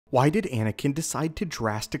Why did Anakin decide to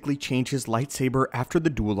drastically change his lightsaber after the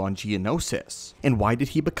duel on Geonosis? And why did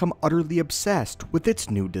he become utterly obsessed with its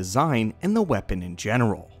new design and the weapon in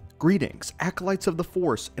general? Greetings, Acolytes of the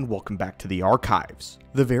Force, and welcome back to the archives.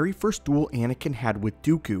 The very first duel Anakin had with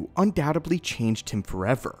Dooku undoubtedly changed him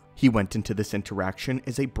forever. He went into this interaction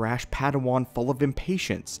as a brash Padawan full of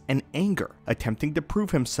impatience and anger, attempting to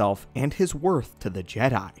prove himself and his worth to the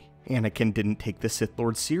Jedi. Anakin didn't take the Sith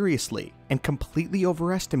Lord seriously and completely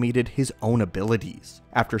overestimated his own abilities.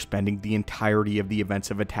 After spending the entirety of the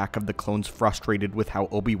events of Attack of the Clones frustrated with how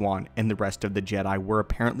Obi-Wan and the rest of the Jedi were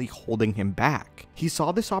apparently holding him back, he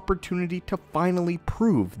saw this opportunity to finally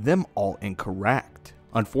prove them all incorrect.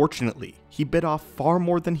 Unfortunately, he bit off far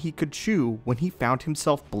more than he could chew when he found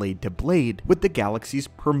himself blade to blade with the galaxy's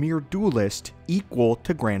premier duelist, equal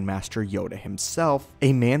to Grandmaster Yoda himself,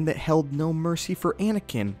 a man that held no mercy for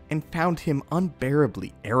Anakin and found him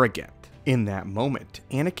unbearably arrogant. In that moment,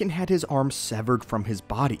 Anakin had his arm severed from his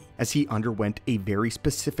body as he underwent a very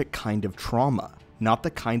specific kind of trauma. Not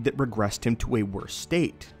the kind that regressed him to a worse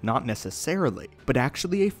state, not necessarily, but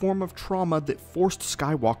actually a form of trauma that forced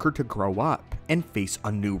Skywalker to grow up and face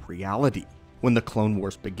a new reality. When the Clone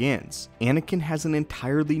Wars begins, Anakin has an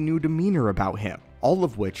entirely new demeanor about him, all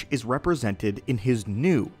of which is represented in his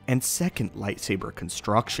new and second lightsaber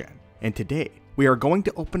construction. And today, we are going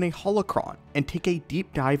to open a holocron and take a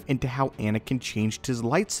deep dive into how Anakin changed his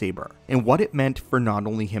lightsaber and what it meant for not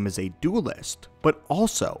only him as a duelist, but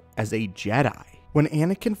also as a Jedi. When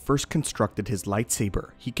Anakin first constructed his lightsaber,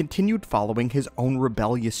 he continued following his own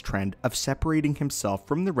rebellious trend of separating himself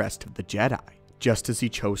from the rest of the Jedi. Just as he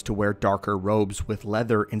chose to wear darker robes with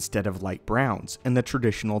leather instead of light browns and the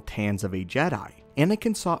traditional tans of a Jedi,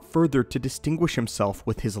 Anakin sought further to distinguish himself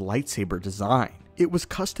with his lightsaber design. It was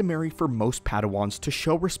customary for most Padawans to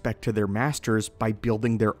show respect to their masters by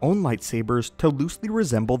building their own lightsabers to loosely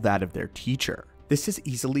resemble that of their teacher. This is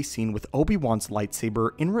easily seen with Obi-Wan's lightsaber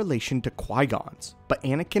in relation to Qui-Gon's, but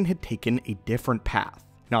Anakin had taken a different path.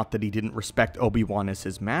 Not that he didn't respect Obi-Wan as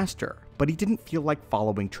his master, but he didn't feel like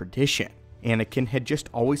following tradition. Anakin had just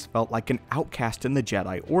always felt like an outcast in the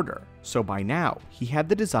Jedi Order, so by now, he had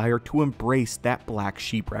the desire to embrace that black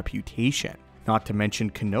sheep reputation. Not to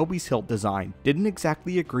mention Kenobi's hilt design didn't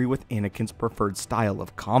exactly agree with Anakin's preferred style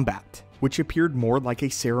of combat, which appeared more like a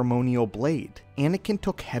ceremonial blade. Anakin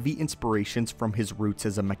took heavy inspirations from his roots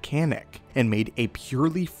as a mechanic and made a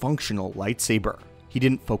purely functional lightsaber. He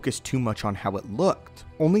didn't focus too much on how it looked,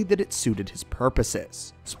 only that it suited his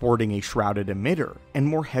purposes, sporting a shrouded emitter and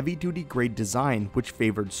more heavy-duty grade design which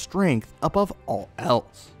favored strength above all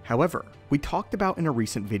else. However, we talked about in a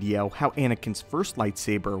recent video how Anakin's first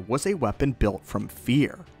lightsaber was a weapon built from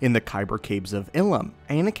fear. In the Kyber Caves of Ilum,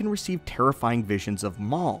 Anakin received terrifying visions of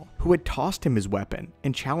Maul, who had tossed him his weapon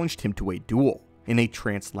and challenged him to a duel. In a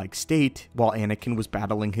trance-like state, while Anakin was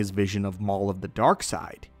battling his vision of Maul of the dark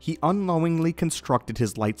side, he unknowingly constructed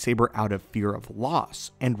his lightsaber out of fear of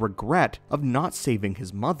loss and regret of not saving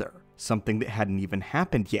his mother, something that hadn't even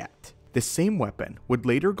happened yet. This same weapon would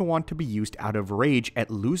later go on to be used out of rage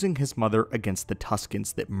at losing his mother against the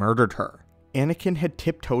Tuskens that murdered her. Anakin had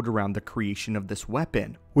tiptoed around the creation of this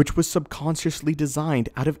weapon, which was subconsciously designed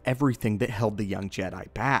out of everything that held the young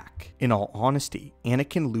Jedi back. In all honesty,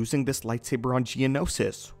 Anakin losing this lightsaber on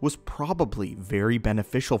Geonosis was probably very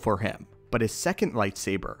beneficial for him. But his second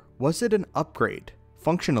lightsaber, was it an upgrade?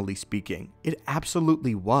 Functionally speaking, it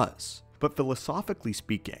absolutely was. But philosophically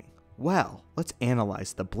speaking, well, let's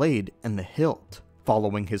analyze the blade and the hilt.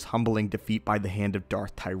 Following his humbling defeat by the hand of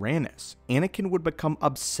Darth Tyrannus, Anakin would become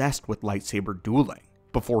obsessed with lightsaber dueling.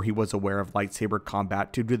 Before he was aware of lightsaber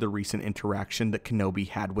combat due to the recent interaction that Kenobi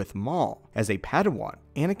had with Maul, as a Padawan,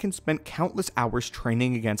 Anakin spent countless hours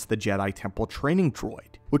training against the Jedi Temple training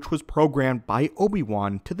droid, which was programmed by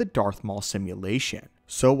Obi-Wan to the Darth Maul simulation.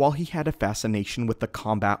 So while he had a fascination with the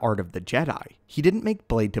combat art of the Jedi, he didn't make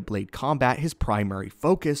blade-to-blade combat his primary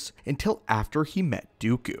focus until after he met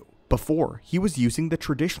Dooku. Before, he was using the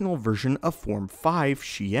traditional version of Form 5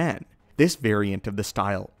 Shien. This variant of the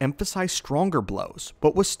style emphasized stronger blows,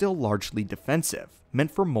 but was still largely defensive,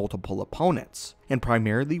 meant for multiple opponents, and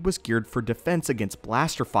primarily was geared for defense against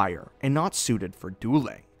blaster fire and not suited for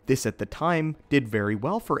dueling. This at the time did very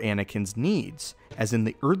well for Anakin's needs, as in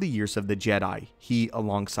the early years of the Jedi, he,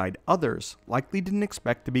 alongside others, likely didn't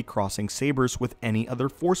expect to be crossing sabers with any other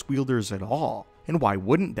Force wielders at all, and why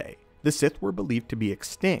wouldn't they? The Sith were believed to be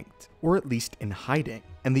extinct, or at least in hiding,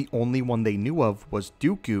 and the only one they knew of was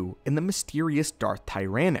Dooku and the mysterious Darth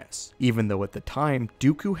Tyrannus, even though at the time,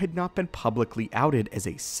 Dooku had not been publicly outed as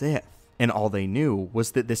a Sith, and all they knew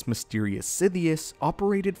was that this mysterious Sidious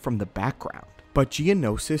operated from the background. But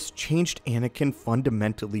Geonosis changed Anakin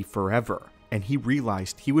fundamentally forever, and he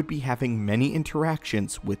realized he would be having many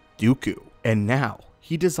interactions with Dooku, and now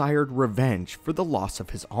he desired revenge for the loss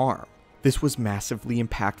of his arm. This was massively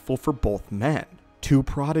impactful for both men. Two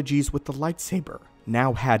prodigies with the lightsaber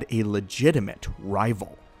now had a legitimate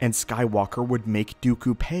rival, and Skywalker would make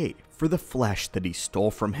Dooku pay for the flesh that he stole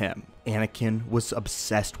from him. Anakin was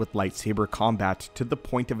obsessed with lightsaber combat to the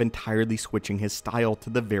point of entirely switching his style to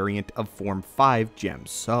the variant of Form 5 Gem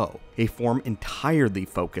So, a form entirely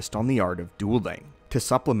focused on the art of dueling. To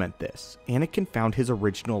supplement this, Anakin found his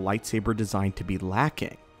original lightsaber design to be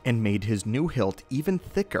lacking, and made his new hilt even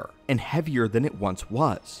thicker and heavier than it once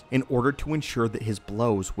was, in order to ensure that his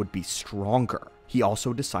blows would be stronger. He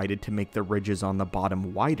also decided to make the ridges on the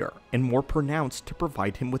bottom wider and more pronounced to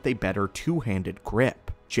provide him with a better two-handed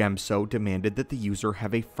grip. Gem So demanded that the user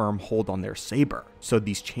have a firm hold on their saber, so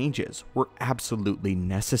these changes were absolutely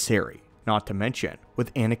necessary. Not to mention,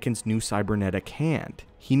 with Anakin's new cybernetic hand,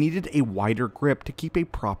 he needed a wider grip to keep a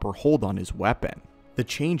proper hold on his weapon. The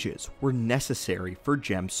changes were necessary for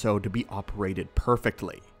Gem So to be operated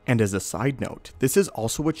perfectly. And as a side note, this is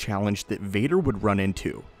also a challenge that Vader would run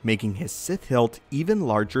into, making his Sith hilt even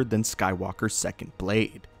larger than Skywalker's second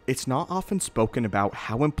blade. It's not often spoken about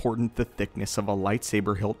how important the thickness of a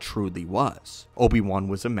lightsaber hilt truly was. Obi-Wan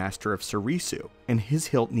was a master of Sarisu, and his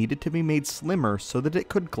hilt needed to be made slimmer so that it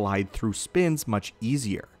could glide through spins much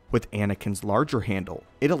easier. With Anakin's larger handle,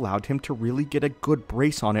 it allowed him to really get a good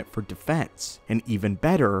brace on it for defense, and even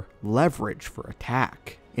better, leverage for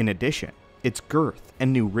attack. In addition, its girth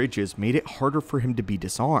and new ridges made it harder for him to be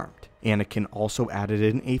disarmed. Anakin also added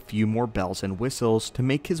in a few more bells and whistles to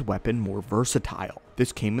make his weapon more versatile.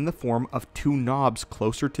 This came in the form of two knobs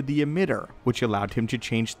closer to the emitter, which allowed him to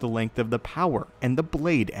change the length of the power and the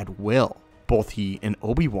blade at will. Both he and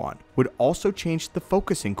Obi-Wan would also change the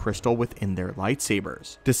focusing crystal within their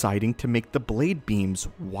lightsabers, deciding to make the blade beams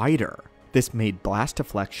wider. This made blast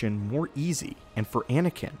deflection more easy, and for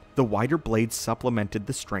Anakin, the wider blades supplemented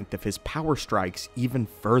the strength of his power strikes even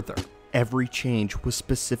further. Every change was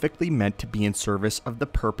specifically meant to be in service of the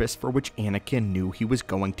purpose for which Anakin knew he was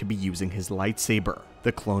going to be using his lightsaber.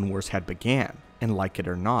 The Clone Wars had began, and like it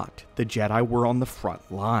or not, the Jedi were on the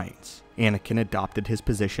front lines. Anakin adopted his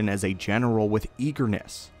position as a general with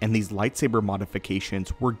eagerness, and these lightsaber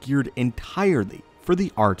modifications were geared entirely for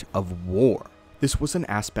the art of war. This was an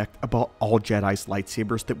aspect about all Jedi's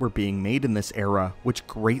lightsabers that were being made in this era which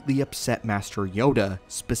greatly upset Master Yoda,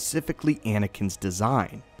 specifically Anakin's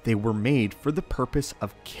design. They were made for the purpose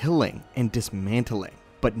of killing and dismantling,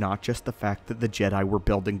 but not just the fact that the Jedi were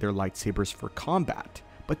building their lightsabers for combat,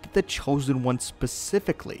 but that the Chosen One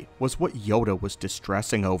specifically was what Yoda was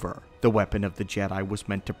distressing over. The weapon of the Jedi was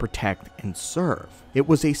meant to protect and serve. It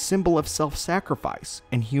was a symbol of self-sacrifice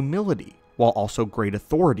and humility, while also great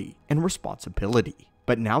authority and responsibility.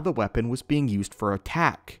 But now the weapon was being used for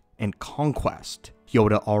attack and conquest.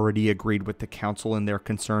 Yoda already agreed with the Council in their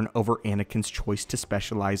concern over Anakin's choice to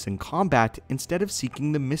specialize in combat instead of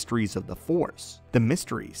seeking the mysteries of the Force. The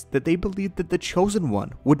mysteries that they believed that the Chosen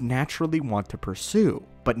One would naturally want to pursue.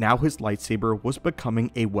 But now his lightsaber was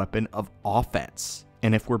becoming a weapon of offense.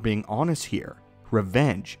 And if we're being honest here,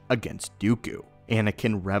 revenge against Dooku.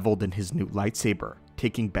 Anakin reveled in his new lightsaber,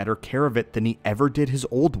 taking better care of it than he ever did his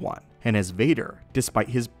old one. And as Vader, despite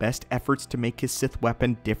his best efforts to make his Sith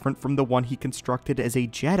weapon different from the one he constructed as a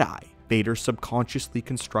Jedi, Vader subconsciously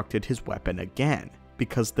constructed his weapon again,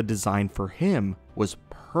 because the design for him was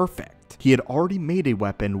perfect. He had already made a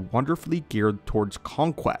weapon wonderfully geared towards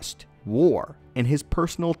conquest, war, and his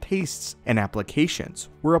personal tastes and applications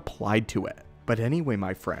were applied to it. But anyway,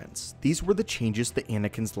 my friends, these were the changes that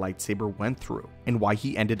Anakin's lightsaber went through, and why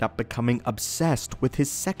he ended up becoming obsessed with his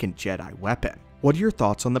second Jedi weapon. What are your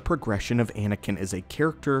thoughts on the progression of Anakin as a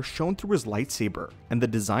character shown through his lightsaber, and the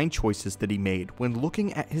design choices that he made when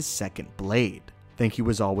looking at his second blade? Thank you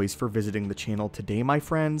as always for visiting the channel today, my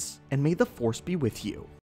friends, and may the Force be with you.